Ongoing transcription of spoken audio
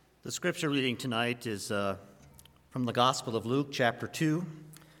The scripture reading tonight is from the Gospel of Luke, chapter 2,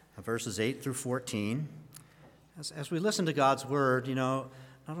 verses 8 through 14. As we listen to God's word, not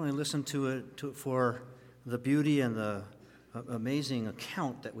only listen to it for the beauty and the amazing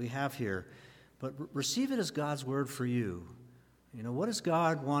account that we have here, but receive it as God's word for you. What is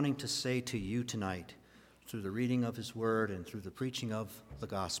God wanting to say to you tonight through the reading of his word and through the preaching of the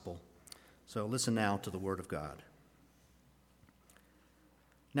gospel? So listen now to the word of God.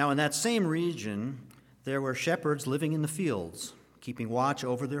 Now in that same region, there were shepherds living in the fields, keeping watch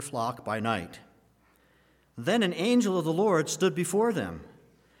over their flock by night. Then an angel of the Lord stood before them,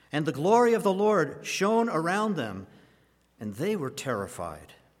 and the glory of the Lord shone around them, and they were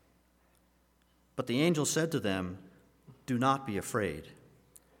terrified. But the angel said to them, "Do not be afraid.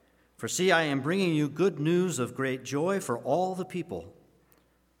 For see, I am bringing you good news of great joy for all the people.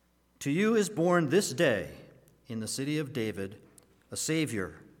 To you is born this day in the city of David a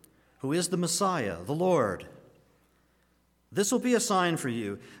Savior, who is the Messiah, the Lord. This will be a sign for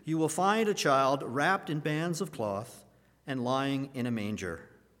you. You will find a child wrapped in bands of cloth and lying in a manger."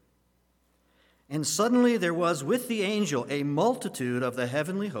 And suddenly there was with the angel a multitude of the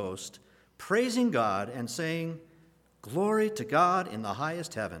heavenly host, praising God and saying, "Glory to God in the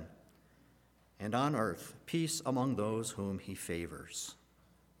highest heaven, and on earth peace among those whom he favors."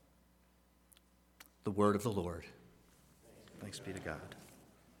 The word of the Lord. Thanks be to God.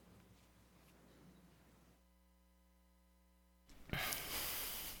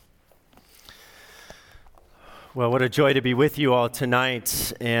 Well, what a joy to be with you all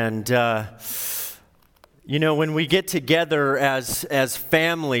tonight. And, when we get together as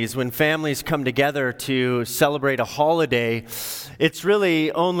families, when families come together to celebrate a holiday, it's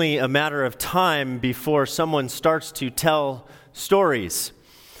really only a matter of time before someone starts to tell stories.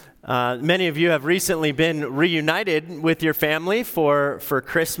 Many of you have recently been reunited with your family for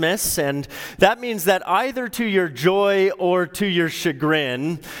Christmas, and that means that either to your joy or to your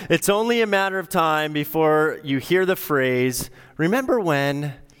chagrin, it's only a matter of time before you hear the phrase, "Remember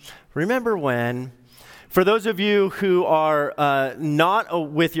when, remember when." For those of you who are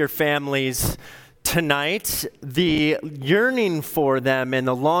not with your families tonight, the yearning for them and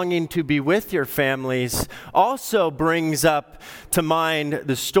the longing to be with your families also brings up to mind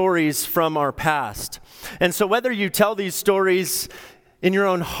the stories from our past. And so whether you tell these stories in your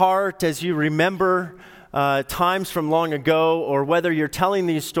own heart as you remember times from long ago, or whether you're telling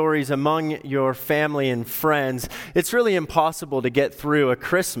these stories among your family and friends, it's really impossible to get through a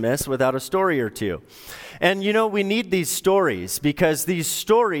Christmas without a story or two. And we need these stories because these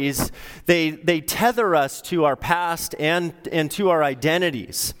stories, they tether us to our past and to our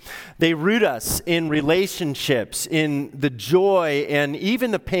identities. They root us in relationships, in the joy and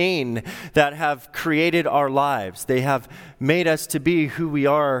even the pain that have created our lives. They have made us to be who we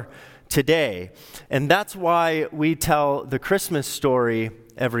are today. And that's why we tell the Christmas story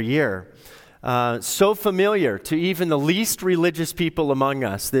every year. So familiar to even the least religious people among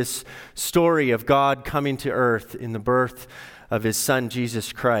us, this story of God coming to earth in the birth of his son,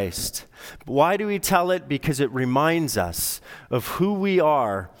 Jesus Christ. Why do we tell it? Because it reminds us of who we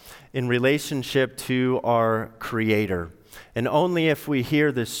are in relationship to our Creator. And only if we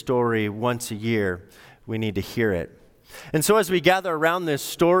hear this story once a year, we need to hear it. And so as we gather around this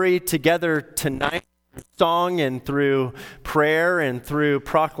story together tonight, song and through prayer and through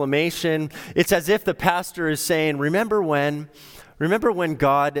proclamation, it's as if the pastor is saying, remember when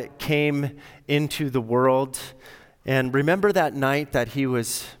God came into the world, and remember that night that he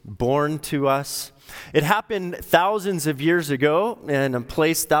was born to us. It happened thousands of years ago in a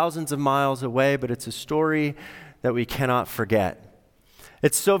place thousands of miles away, but it's a story that we cannot forget.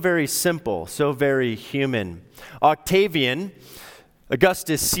 It's so very simple, so very human. Octavian,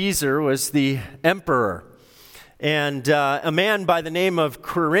 Augustus Caesar, was the emperor. And a man by the name of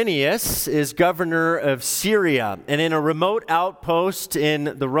Quirinius is governor of Syria. And in a remote outpost in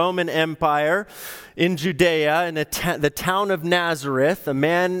the Roman Empire, in Judea, in the town of Nazareth, a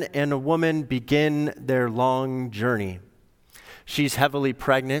man and a woman begin their long journey. She's heavily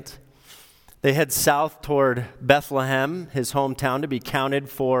pregnant. They head south toward Bethlehem, his hometown, to be counted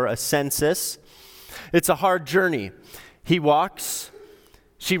for a census. It's a hard journey. He walks.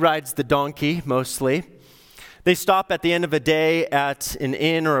 She rides the donkey, mostly. They stop at the end of a day at an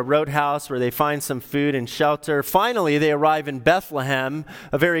inn or a roadhouse where they find some food and shelter. Finally, they arrive in Bethlehem,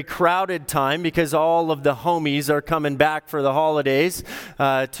 a very crowded time because all of the homies are coming back for the holidays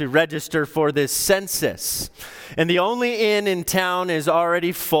to register for this census. And the only inn in town is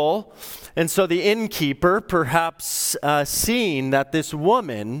already full. And so the innkeeper, perhaps seeing that this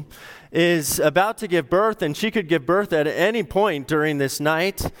woman is about to give birth, and she could give birth at any point during this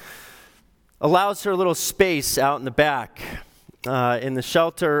night, allows her a little space out in the back in the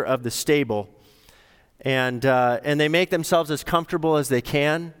shelter of the stable. And they make themselves as comfortable as they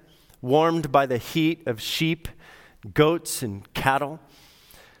can, warmed by the heat of sheep, goats, and cattle.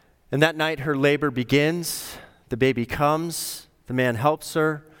 And that night her labor begins. The baby comes. The man helps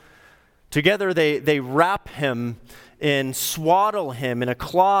her. Together they wrap him and swaddle him in a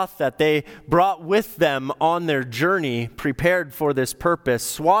cloth that they brought with them on their journey, prepared for this purpose.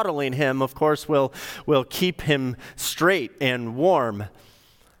 Swaddling him, of course, will keep him straight and warm.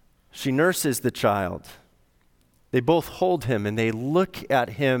 She nurses the child. They both hold him and they look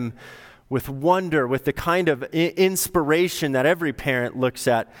at him with wonder, with the kind of inspiration that every parent looks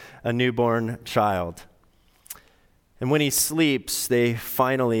at a newborn child. And when he sleeps, they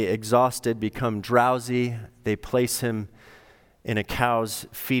finally, exhausted, become drowsy. They place him in a cow's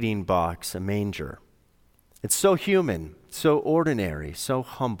feeding box, a manger. It's so human, so ordinary, so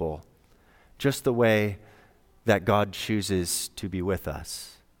humble, just the way that God chooses to be with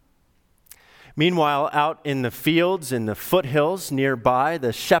us. Meanwhile, out in the fields, in the foothills nearby,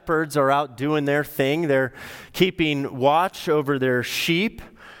 the shepherds are out doing their thing. They're keeping watch over their sheep,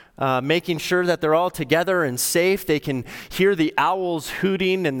 making sure that they're all together and safe. They can hear the owls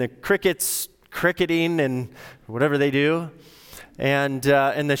hooting and the crickets cricketing and whatever they do, and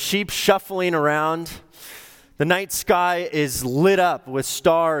the sheep shuffling around. The night sky is lit up with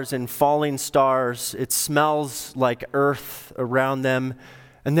stars and falling stars. It smells like earth around them.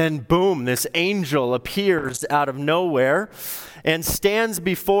 And then, boom, this angel appears out of nowhere and stands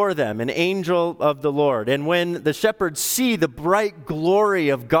before them, an angel of the Lord. And when the shepherds see the bright glory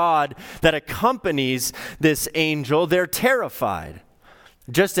of God that accompanies this angel, they're terrified,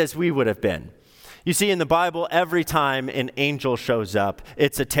 just as we would have been. You see, in the Bible, every time an angel shows up,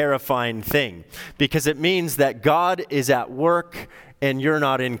 it's a terrifying thing, because it means that God is at work and you're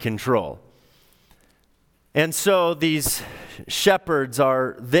not in control. And so these shepherds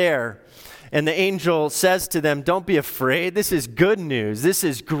are there, and the angel says to them, "Don't be afraid. This is good news. This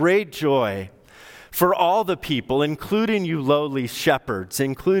is great joy for all the people, including you lowly shepherds,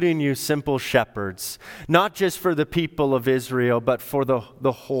 including you simple shepherds, not just for the people of Israel, but for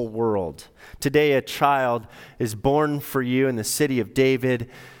the whole world. Today a child is born for you in the city of David,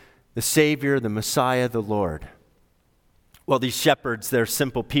 the Savior, the Messiah, the Lord." Well, these shepherds, they're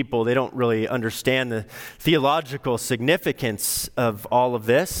simple people. They don't really understand the theological significance of all of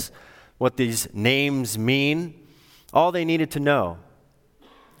this, what these names mean. All they needed to know,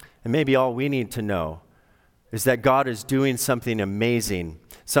 and maybe all we need to know, is that God is doing something amazing,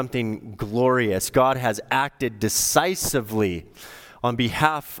 something glorious. God has acted decisively on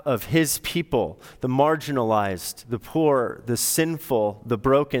behalf of his people, the marginalized, the poor, the sinful, the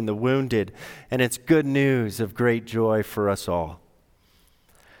broken, the wounded, and it's good news of great joy for us all.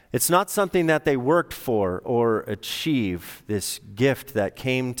 It's not something that they worked for or achieved, this gift that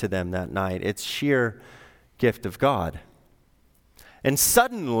came to them that night. It's sheer gift of God. And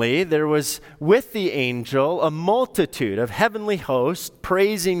suddenly there was with the angel a multitude of heavenly hosts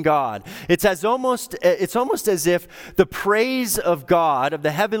praising God. It's almost as if the praise of God, of the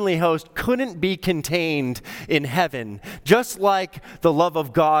heavenly host, couldn't be contained in heaven, just like the love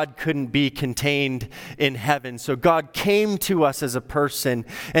of God couldn't be contained in heaven. So God came to us as a person,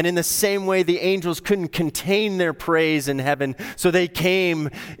 and in the same way the angels couldn't contain their praise in heaven, so they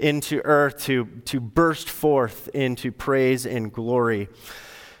came into earth to burst forth into praise and glory.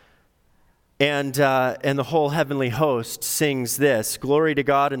 And the whole heavenly host sings this: "Glory to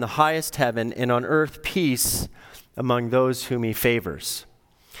God in the highest heaven, and on earth peace among those whom he favors."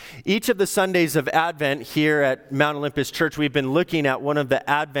 Each of the Sundays of Advent here at Mount Olympus Church, we've been looking at one of the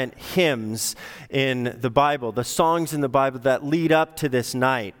Advent hymns in the Bible, the songs in the Bible that lead up to this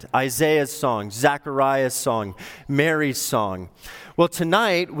night. Isaiah's song, Zechariah's song, Mary's song. Well,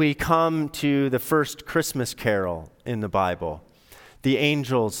 tonight we come to the first Christmas carol in the Bible, the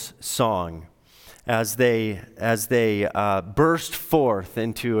angels' song, as they burst forth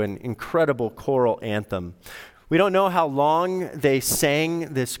into an incredible choral anthem. We don't know how long they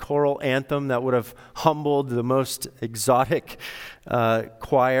sang this choral anthem that would have humbled the most exotic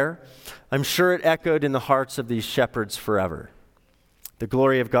choir. I'm sure it echoed in the hearts of these shepherds forever. The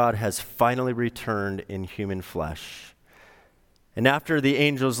glory of God has finally returned in human flesh. And after the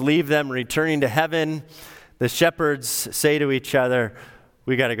angels leave them, returning to heaven, the shepherds say to each other,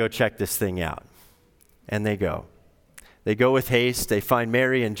 "We got to go check this thing out." And they go. They go with haste. They find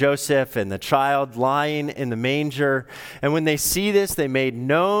Mary and Joseph and the child lying in the manger. And when they see this, they made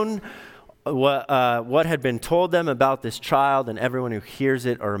known what had been told them about this child, and everyone who hears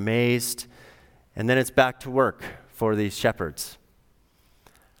it are amazed. And then it's back to work for these shepherds.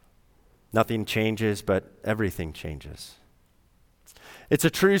 Nothing changes, but everything changes. It's a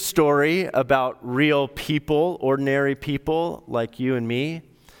true story about real people, ordinary people like you and me.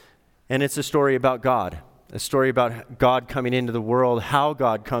 And it's a story about God. A story about God coming into the world, how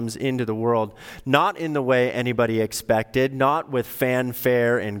God comes into the world, not in the way anybody expected, not with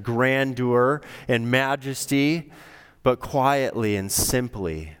fanfare and grandeur and majesty, but quietly and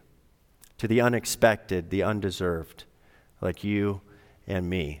simply to the unexpected, the undeserved, like you and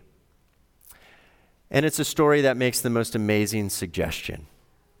me. And it's a story that makes the most amazing suggestion,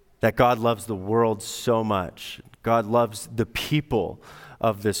 that God loves the world so much. God loves the people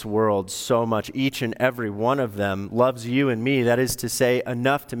of this world so much. Each and every one of them loves you and me, that is to say,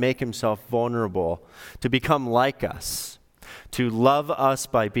 enough to make himself vulnerable, to become like us, to love us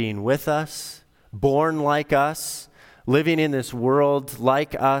by being with us, born like us, living in this world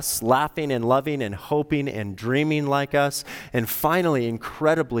like us, laughing and loving and hoping and dreaming like us, and finally,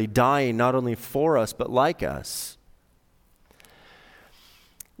 incredibly dying not only for us, but like us.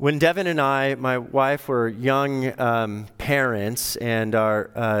 When Devin and I, my wife, were young parents and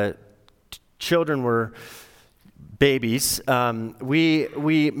our children were babies,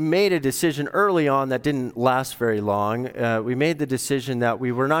 we made a decision early on that didn't last very long. We made the decision that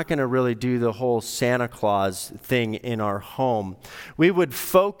we were not going to really do the whole Santa Claus thing in our home. We would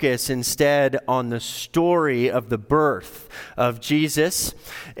focus instead on the story of the birth of Jesus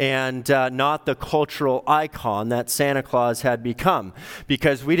and not the cultural icon that Santa Claus had become,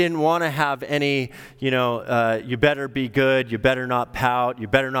 because we didn't want to have any, you better be good, you better not pout, you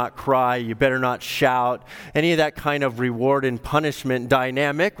better not cry, you better not shout, any of that kind of reward and punishment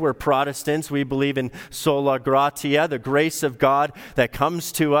dynamic. We're Protestants. We believe in sola gratia, the grace of God that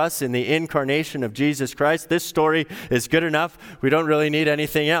comes to us in the incarnation of Jesus Christ. This story is good enough. We don't really need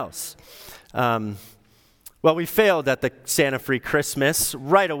anything else. Well, we failed at the Santa-free Christmas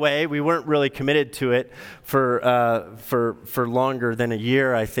right away. We weren't really committed to it for longer than a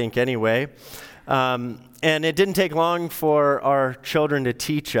year, I think, anyway. And it didn't take long for our children to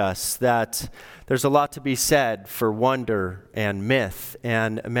teach us that there's a lot to be said for wonder and myth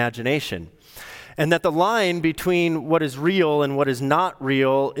and imagination. And that the line between what is real and what is not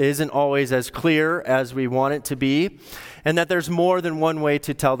real isn't always as clear as we want it to be. And that there's more than one way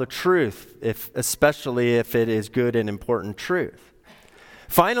to tell the truth, especially if it is good and important truth.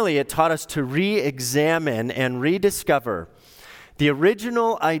 Finally, it taught us to re-examine and rediscover the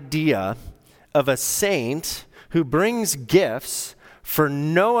original idea of a saint who brings gifts for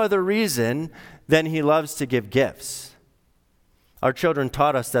no other reason than he loves to give gifts. Our children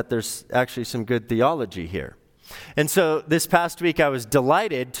taught us that there's actually some good theology here. And so this past week I was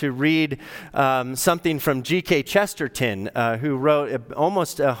delighted to read something from G.K. Chesterton, who wrote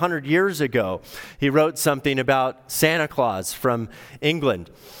almost 100 years ago. He wrote something about Santa Claus from England.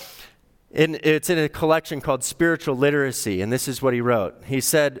 It's in a collection called Spiritual Literacy, and this is what he wrote. He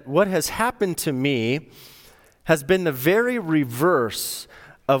said, "What has happened to me has been the very reverse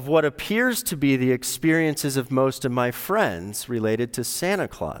of what appears to be the experiences of most of my friends related to Santa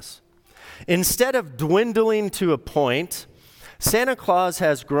Claus. Instead of dwindling to a point, Santa Claus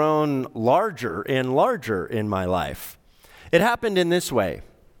has grown larger and larger in my life. It happened in this way.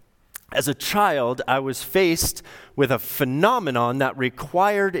 As a child, I was faced with a phenomenon that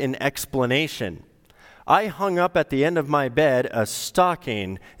required an explanation. I hung up at the end of my bed a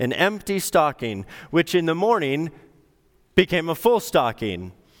stocking, an empty stocking, which in the morning became a full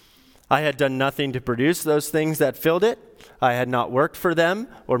stocking. I had done nothing to produce those things that filled it. I had not worked for them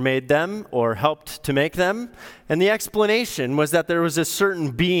or made them or helped to make them. And the explanation was that there was a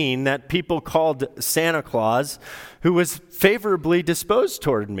certain being that people called Santa Claus who was favorably disposed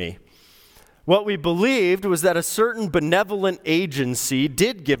toward me. What we believed was that a certain benevolent agency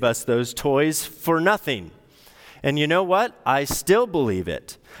did give us those toys for nothing. And you know what? I still believe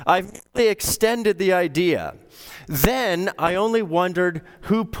it. I've really extended the idea. Then I only wondered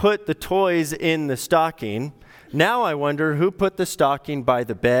who put the toys in the stocking. Now I wonder who put the stocking by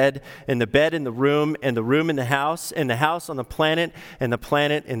the bed in the room, and the room in the house on the planet, and the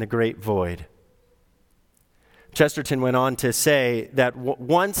planet in the great void." Chesterton went on to say that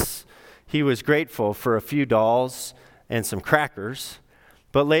once he was grateful for a few dolls and some crackers,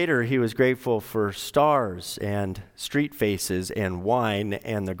 but later he was grateful for stars and street faces and wine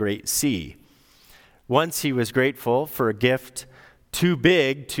and the great sea. Once he was grateful for a gift too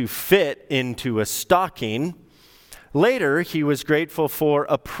big to fit into a stocking, Later, he was grateful for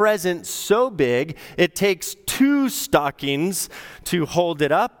a present so big it takes 2 stockings to hold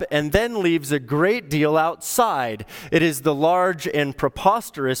it up and then leaves a great deal outside. It is the large and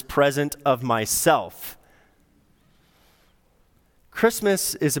preposterous present of myself.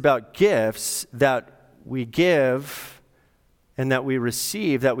 Christmas is about gifts that we give and that we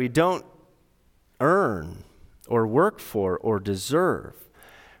receive that we don't earn or work for or deserve.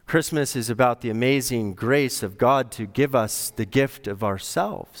 Christmas is about the amazing grace of God to give us the gift of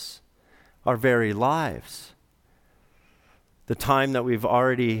ourselves, our very lives, the time that we've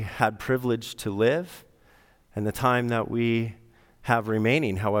already had privilege to live, and the time that we have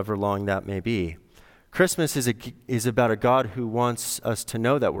remaining, however long that may be. Christmas is about a God who wants us to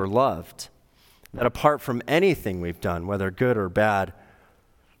know that we're loved, that apart from anything we've done, whether good or bad,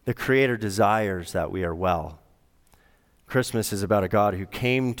 the Creator desires that we are well. Christmas is about a God who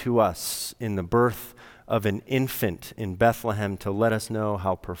came to us in the birth of an infant in Bethlehem to let us know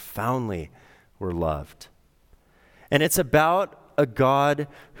how profoundly we're loved. And it's about a God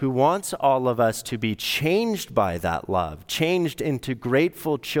who wants all of us to be changed by that love, changed into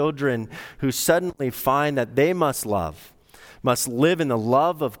grateful children who suddenly find that they must live in the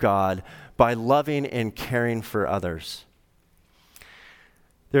love of God by loving and caring for others.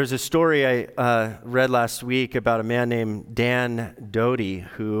 There's a story I read last week about a man named Dan Doty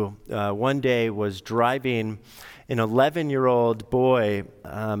who one day was driving an 11-year-old boy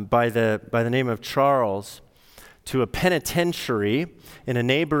by the name of Charles to a penitentiary in a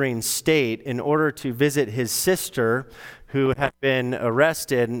neighboring state in order to visit his sister who had been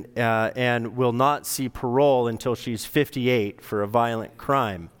arrested and will not see parole until she's 58 for a violent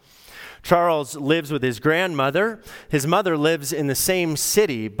crime. Charles lives with his grandmother. His mother lives in the same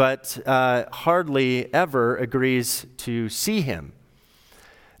city, but hardly ever agrees to see him.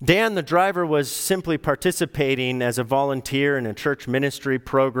 Dan, the driver, was simply participating as a volunteer in a church ministry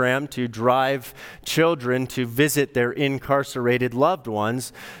program to drive children to visit their incarcerated loved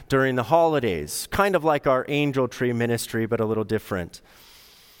ones during the holidays, kind of like our Angel Tree ministry, but a little different.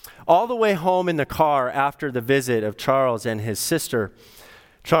 All the way home in the car after the visit of Charles and his sister,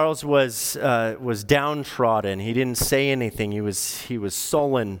 Charles was downtrodden. He didn't say anything. He was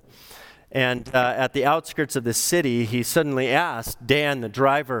sullen. And at the outskirts of the city, he suddenly asked Dan, the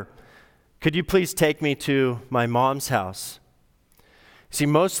driver, "Could you please take me to my mom's house?" See,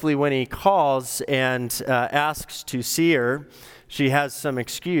 mostly when he calls and asks to see her, she has some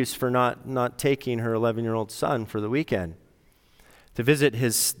excuse for not taking her 11-year-old son for the weekend. The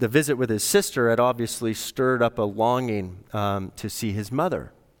visit with his sister had obviously stirred up a longing to see his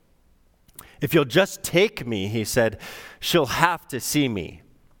mother. "If you'll just take me," he said, "she'll have to see me."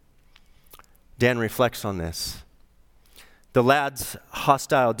 Dan reflects on this. The lad's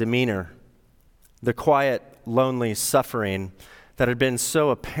hostile demeanor, the quiet, lonely suffering that had been so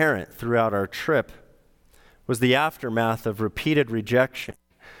apparent throughout our trip, was the aftermath of repeated rejection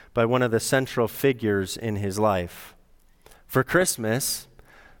by one of the central figures in his life. For Christmas,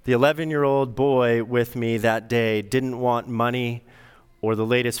 the 11-year-old boy with me that day didn't want money or the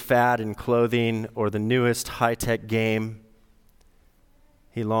latest fad in clothing or the newest high-tech game.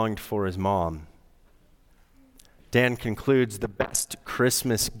 He longed for his mom. Dan concludes the best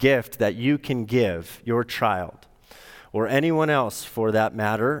Christmas gift that you can give your child, or anyone else for that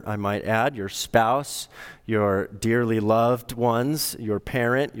matter, I might add, your spouse, your dearly loved ones, your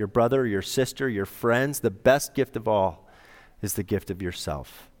parent, your brother, your sister, your friends, the best gift of all is the gift of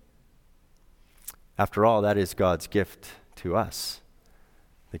yourself. After all, that is God's gift to us,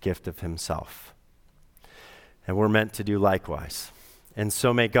 the gift of himself. And we're meant to do likewise. And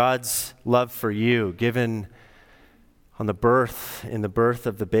so may God's love for you, given in the birth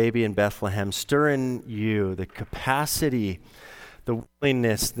of the baby in Bethlehem, stir in you the capacity, the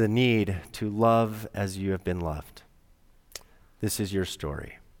willingness, the need to love as you have been loved. This is your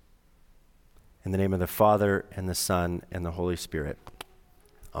story. In the name of the Father, and the Son, and the Holy Spirit.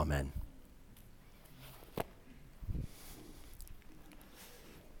 Amen.